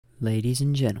Ladies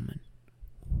and gentlemen,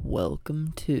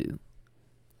 welcome to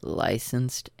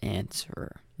Licensed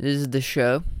Answerer. This is the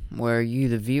show where you,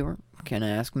 the viewer, can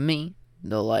ask me,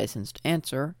 the licensed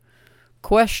answerer,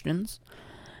 questions,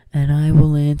 and I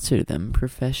will answer them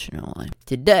professionally.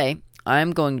 Today, I'm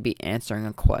going to be answering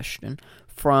a question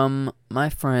from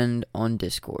my friend on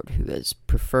Discord who has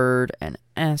preferred and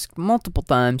asked multiple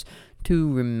times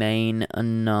to remain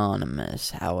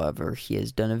anonymous. However, he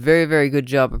has done a very, very good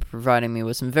job of providing me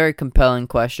with some very compelling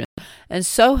questions, and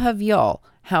so have y'all.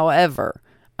 However,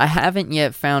 I haven't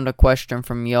yet found a question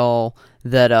from y'all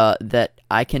that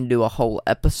I can do a whole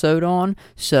episode on,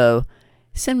 so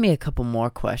send me a couple more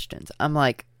questions. I'm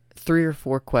like 3 or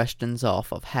 4 questions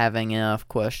off of having enough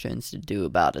questions to do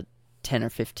about a 10 or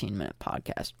 15 minute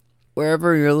podcast.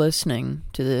 Wherever you're listening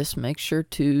to this, make sure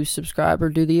to subscribe or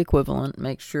do the equivalent.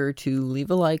 Make sure to leave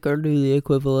a like or do the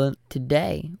equivalent.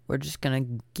 Today, we're just going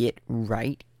to get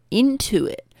right into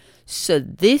it. So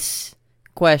this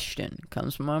question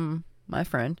comes from my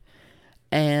friend,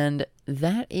 and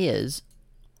that is,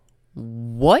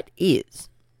 what is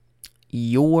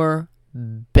your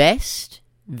best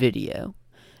video?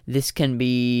 This can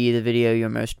be the video you're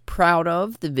most proud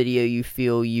of, the video you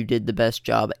feel you did the best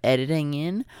job editing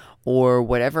in, or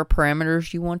whatever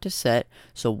parameters you want to set.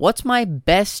 So what's my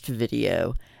best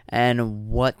video, and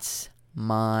what's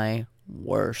my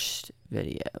worst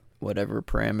video? Whatever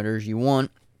parameters you want.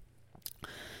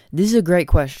 This is a great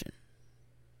question.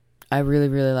 I really,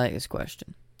 really like this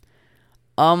question.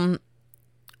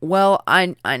 Well,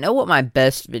 I know what my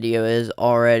best video is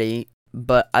already,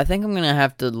 but I think I'm going to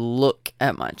have to look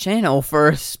at my channel for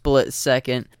a split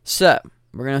second. So,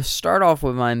 we're going to start off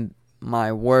with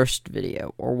my worst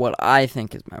video, or what I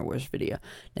think is my worst video.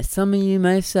 Now, some of you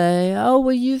may say, oh,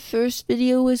 well, your first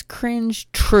video was cringe.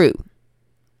 True.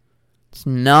 It's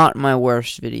not my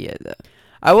worst video, though.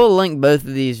 I will link both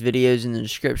of these videos in the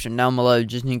description down below,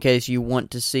 just in case you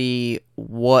want to see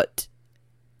what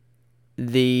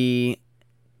the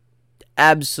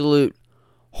absolute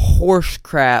horse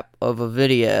crap of a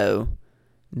video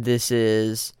this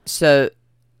is. So,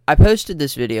 I posted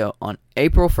this video on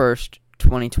April 1st,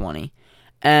 2020,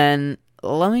 and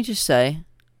let me just say,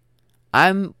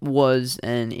 I was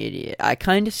an idiot. I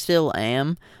kind of still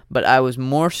am, but I was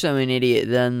more so an idiot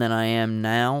then than I am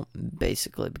now,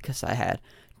 basically because I had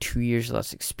 2 years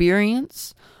less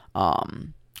experience.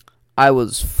 I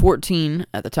was 14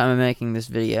 at the time of making this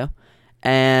video,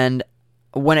 and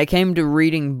when it came to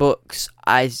reading books,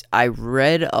 I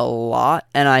read a lot,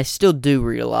 and I still do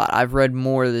read a lot. I've read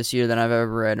more this year than I've ever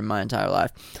read in my entire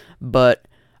life, but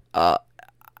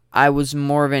I was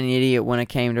more of an idiot when it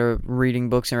came to reading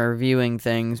books and reviewing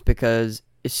things, because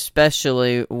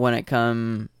especially when it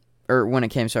came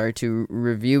to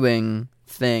reviewing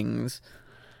things,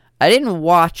 I didn't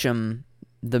watch them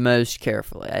the most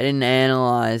carefully. I didn't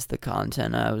analyze the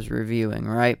content I was reviewing,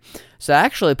 right? So I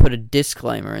actually put a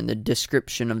disclaimer in the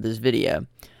description of this video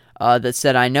that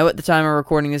said, I know at the time of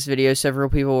recording this video, several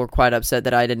people were quite upset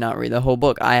that I did not read the whole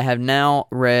book. I have now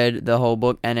read the whole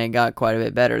book, and it got quite a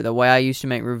bit better. The way I used to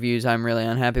make reviews, I'm really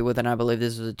unhappy with, and I believe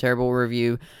this was a terrible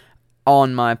review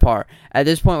on my part. At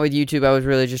this point with YouTube, I was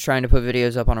really just trying to put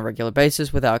videos up on a regular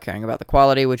basis without caring about the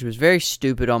quality, which was very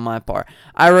stupid on my part.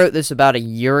 I wrote this about a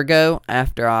year ago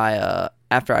after I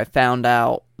found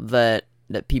out that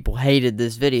people hated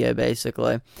this video,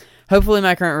 basically. Hopefully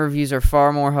my current reviews are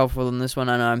far more helpful than this one,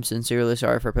 and I'm sincerely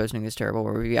sorry for posting this terrible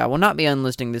review. I will not be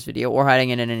unlisting this video or hiding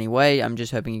it in any way. I'm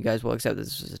just hoping you guys will accept that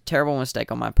this was a terrible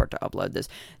mistake on my part to upload this.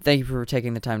 Thank you for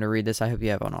taking the time to read this. I hope you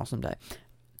have an awesome day.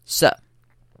 So,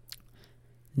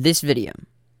 this video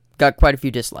got quite a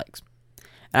few dislikes,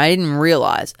 and I didn't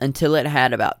realize until it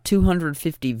had about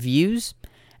 250 views,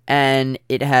 and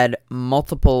it had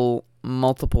multiple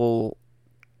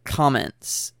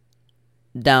comments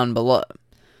down below.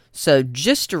 So,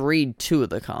 just to read 2 of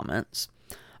the comments,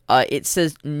 it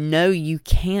says, no, you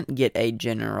can't get a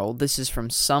general. This is from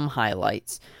Some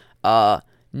Highlights.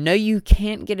 No, you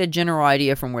can't get a general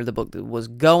idea from where the book was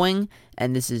going,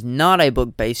 and this is not a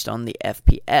book based on the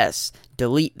FPS.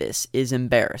 Delete this. Is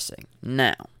embarrassing.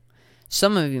 Now,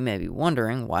 some of you may be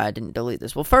wondering why I didn't delete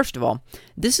this. Well, first of all,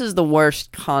 this is the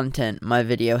worst content my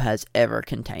video has ever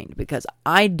contained, because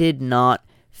I did not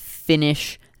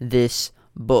finish this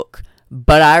book,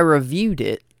 but I reviewed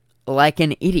it like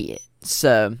an idiot.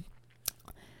 So,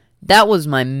 that was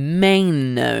my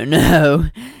main no-no,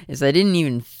 is I didn't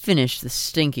even finish the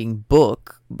stinking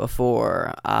book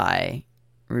before I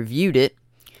reviewed it.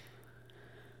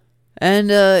 And,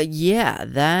 yeah,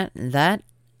 that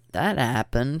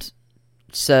happened.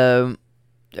 So,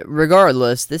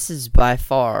 regardless, this is by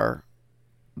far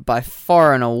by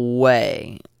far and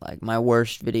away, like, my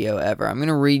worst video ever. I'm going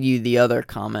to read you the other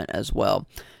comment as well.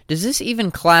 Does this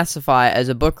even classify as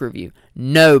a book review?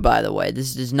 No, by the way,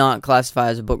 this does not classify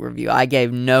as a book review. I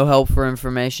gave no helpful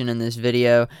information in this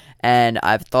video, and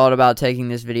I've thought about taking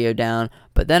this video down,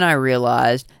 but then I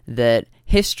realized that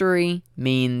history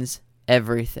means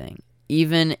everything,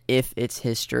 even if it's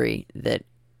history that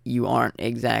you aren't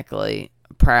exactly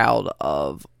proud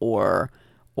of, or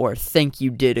think you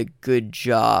did a good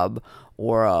job,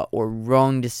 or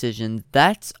wrong decision.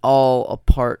 That's all a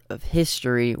part of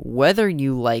history, whether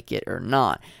you like it or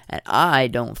not. And I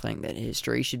don't think that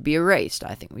history should be erased.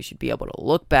 I think we should be able to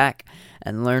look back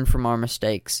and learn from our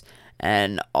mistakes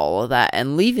and all of that.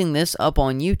 And leaving this up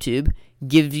on YouTube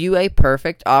gives you a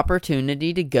perfect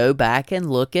opportunity to go back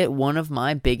and look at one of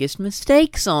my biggest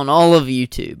mistakes on all of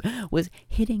YouTube, was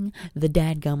hitting the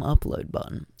dadgum upload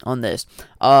button on this.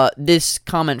 This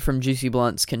comment from Juicy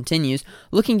Blunts continues,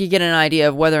 looking to get an idea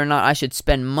of whether or not I should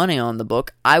spend money on the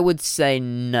book. I would say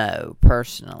no,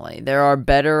 personally. There are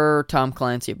better Tom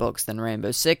Clancy books than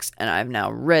Rainbow Six, and I've now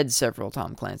read several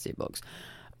Tom Clancy books.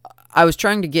 I was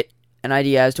trying to get an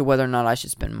idea as to whether or not I should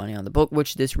spend money on the book,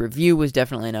 which this review was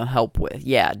definitely no help with.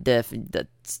 Yeah,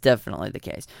 that's definitely the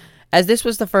case. As this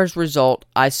was the first result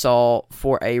I saw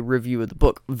for a review of the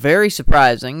book. Very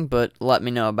surprising, but let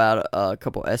me know about a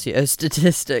couple SEO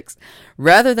statistics.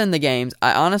 Rather than the games,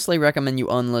 I honestly recommend you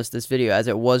unlist this video, as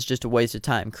it was just a waste of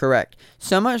time. Correct.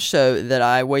 So much so that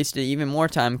I wasted even more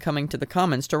time coming to the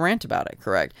comments to rant about it.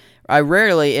 Correct. I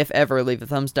rarely, if ever, leave a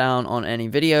thumbs down on any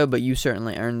video, but you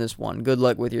certainly earned this one. Good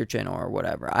luck with your channel or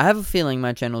whatever. I have a feeling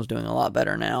my channel is doing a lot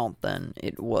better now than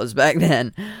it was back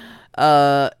then.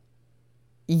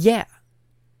 Yeah.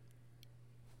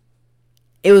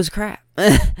 It was crap.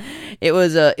 It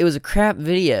was a crap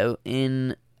video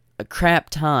in a crap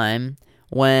time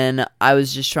when I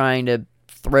was just trying to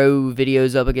throw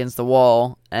videos up against the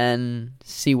wall and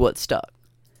see what stuck.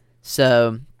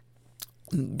 So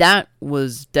that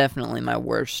was definitely my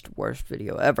worst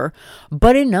video ever.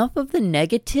 But enough of the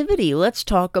negativity. Let's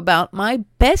talk about my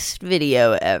best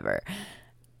video ever.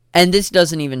 And this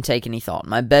doesn't even take any thought.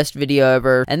 My best video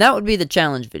ever, and that would be the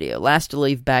challenge video. Last to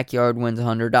leave backyard wins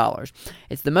 $100.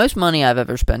 It's the most money I've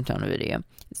ever spent on a video.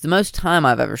 It's the most time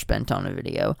I've ever spent on a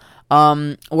video.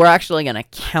 We're actually going to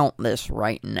count this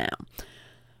right now.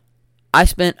 I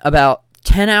spent about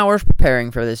 10 hours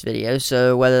preparing for this video,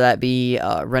 so whether that be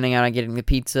running out and getting the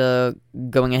pizza,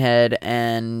 going ahead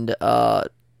and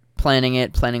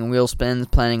planning wheel spins,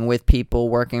 planning with people,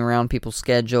 working around people's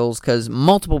schedules, because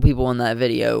multiple people in that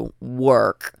video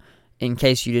work, in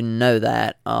case you didn't know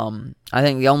that. I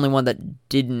think the only one that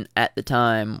didn't at the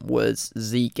time was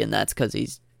Zeke, and that's because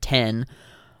he's 10.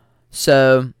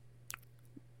 So,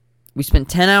 we spent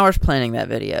 10 hours planning that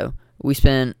video. We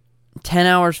spent 10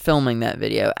 hours filming that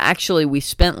video. Actually, we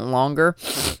spent longer.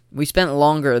 We spent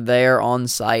longer there on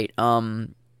site,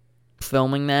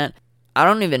 filming that. I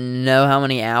don't even know how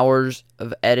many hours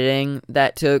of editing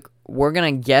that took. We're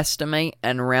going to guesstimate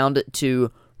and round it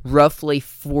to roughly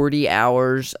 40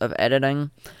 hours of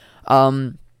editing.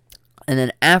 And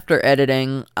then after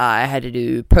editing, I had to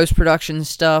do post-production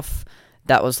stuff.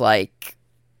 That was like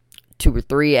 2 or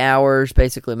 3 hours,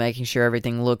 basically making sure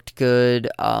everything looked good,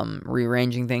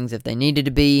 rearranging things if they needed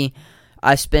to be.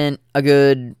 I spent a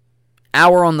good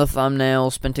hour on the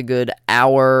thumbnail, spent a good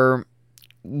hour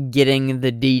getting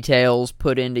the details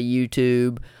put into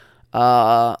YouTube.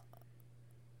 I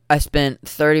spent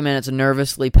 30 minutes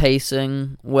nervously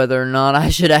pacing whether or not I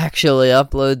should actually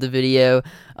upload the video,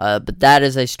 but that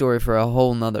is a story for a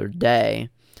whole nother day.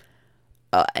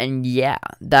 And yeah,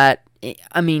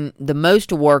 the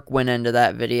most work went into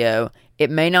that video. It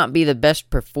may not be the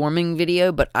best performing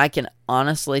video, but I can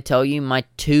honestly tell you my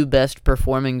 2 best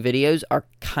performing videos are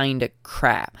kind of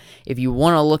crap. If you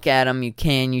want to look at them, you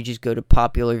can. You just go to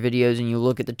popular videos and you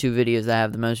look at the 2 videos that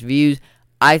have the most views.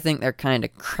 I think they're kind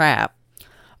of crap.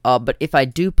 But if I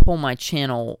do pull my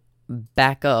channel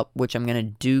back up, which I'm going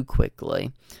to do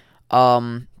quickly,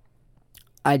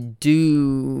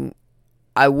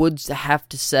 I would have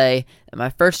to say that my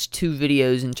first 2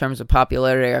 videos in terms of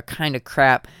popularity are kind of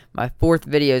crap. My 4th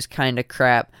video is kind of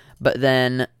crap. But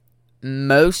then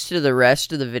most of the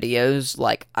rest of the videos,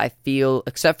 like, I feel,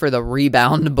 except for the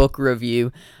Rebound book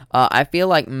review, I feel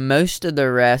like most of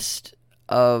the rest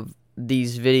of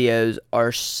these videos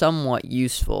are somewhat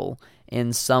useful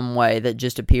in some way that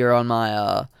just appear on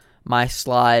my my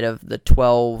slide of the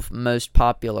 12 most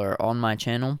popular on my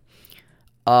channel.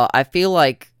 I feel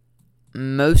like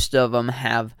most of them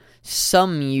have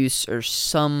some use or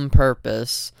some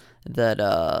purpose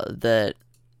that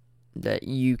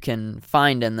you can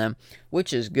find in them,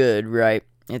 which is good, right?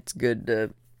 it's good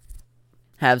to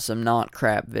have some not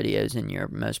crap videos in your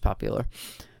most popular.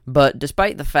 But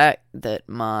despite the fact that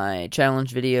my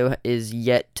challenge video is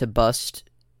yet to bust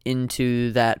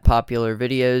into that popular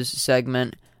videos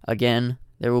segment, again,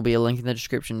 there will be a link in the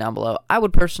description down below. I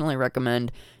would personally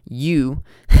recommend you,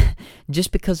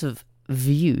 just because of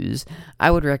views, I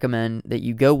would recommend that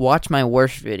you go watch my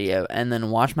worst video and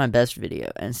then watch my best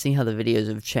video and see how the videos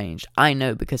have changed. I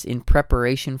know, because in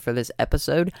preparation for this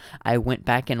episode, I went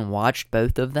back and watched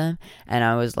both of them, and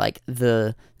I was like,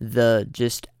 the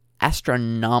just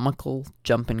astronomical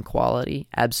jump in quality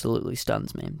absolutely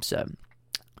stuns me. So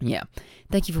yeah,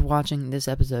 thank you for watching this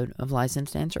episode of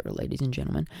Licensed Answer, ladies and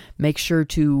gentlemen. Make sure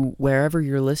to, wherever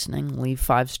you're listening, leave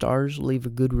 5 stars, leave a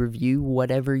good review,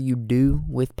 whatever you do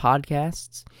with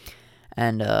podcasts.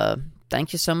 And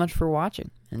thank you so much for watching.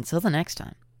 Until the next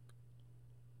time.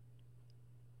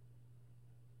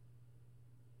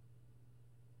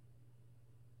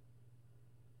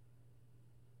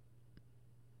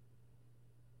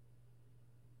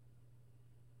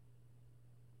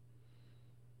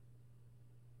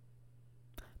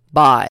 Bye.